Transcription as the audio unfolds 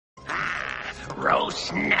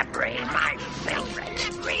Roast snappery, my favorite.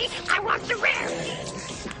 I want the rare.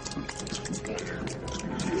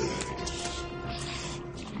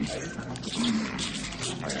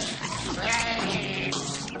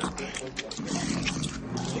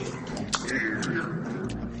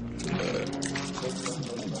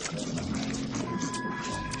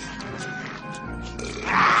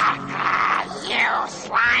 You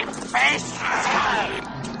slime face!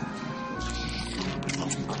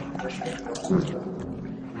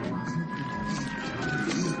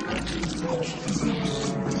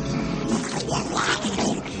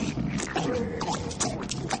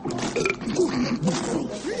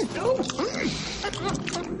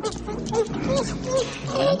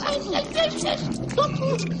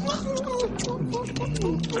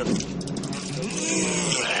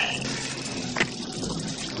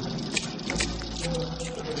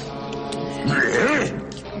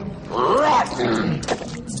 Rotten!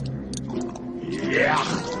 Yeah!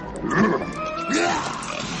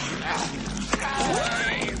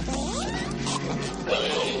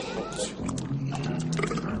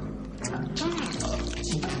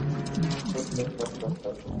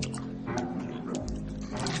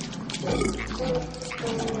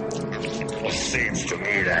 It seems to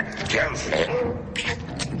me that Gelfling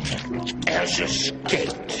has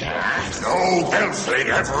escaped. No Gelfling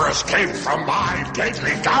ever escaped from my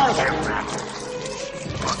deadly garden.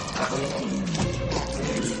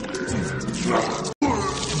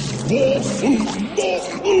 More food, more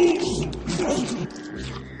food.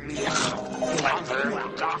 Mother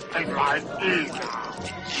got in my feet.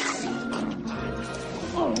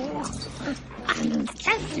 Oh, I'm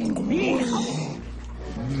testing me.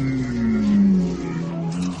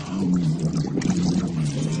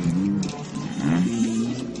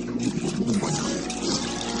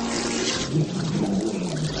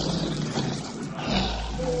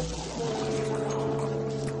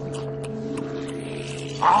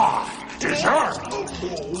 Ah, dessert!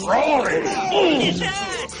 Rolling! Rolling!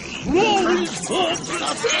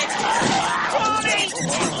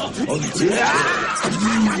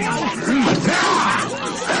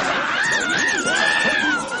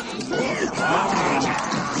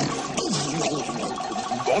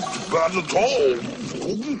 Not bad at all.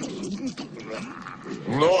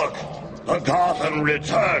 Look, the Garden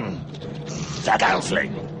returned. The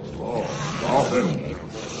Gelfling.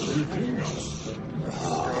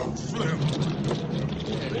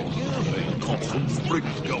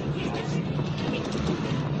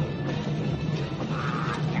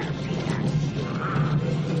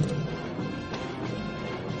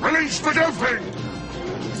 Release the Gelfling!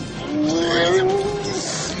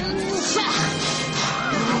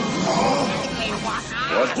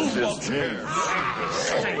 What is this chair?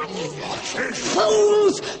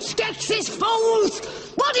 Fools! Skeksis fools!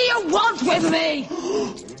 What do you want with me?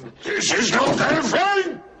 This is no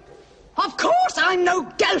Gelfling! Of course I'm no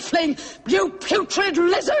Gelfling, you putrid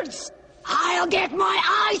lizards! I'll get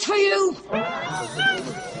my eyes for you!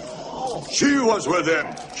 She was with him.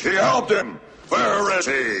 She helped him. Where is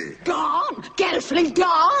he? Gone! Gelfling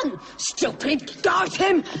gone! Stupid, guard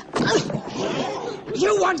him!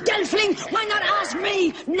 You want Gelfling? Why not ask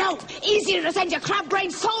me? No, easier to send your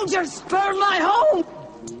crab-brained soldiers. Burn my home!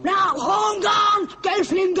 Now, home gone,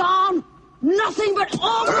 Gelfling gone. Nothing but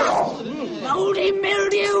awful! Moldy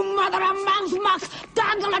mildew, mother of mouth muck,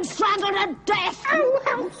 dangle and strangle to death! Oh,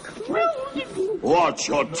 how cruel! Watch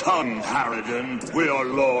your tongue, Harridan. We are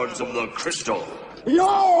lords of the crystal.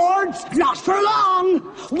 Lords, not for long.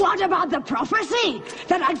 What about the prophecy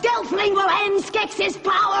that a Gelfling will end Skeksis'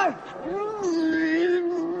 power?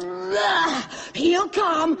 He'll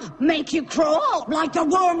come, make you crawl like the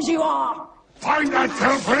worms you are. Find that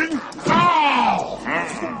Gelfling now!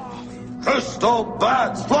 Crystal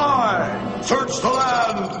bats fly! Search the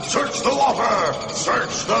land! Search the water!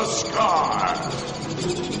 Search the sky!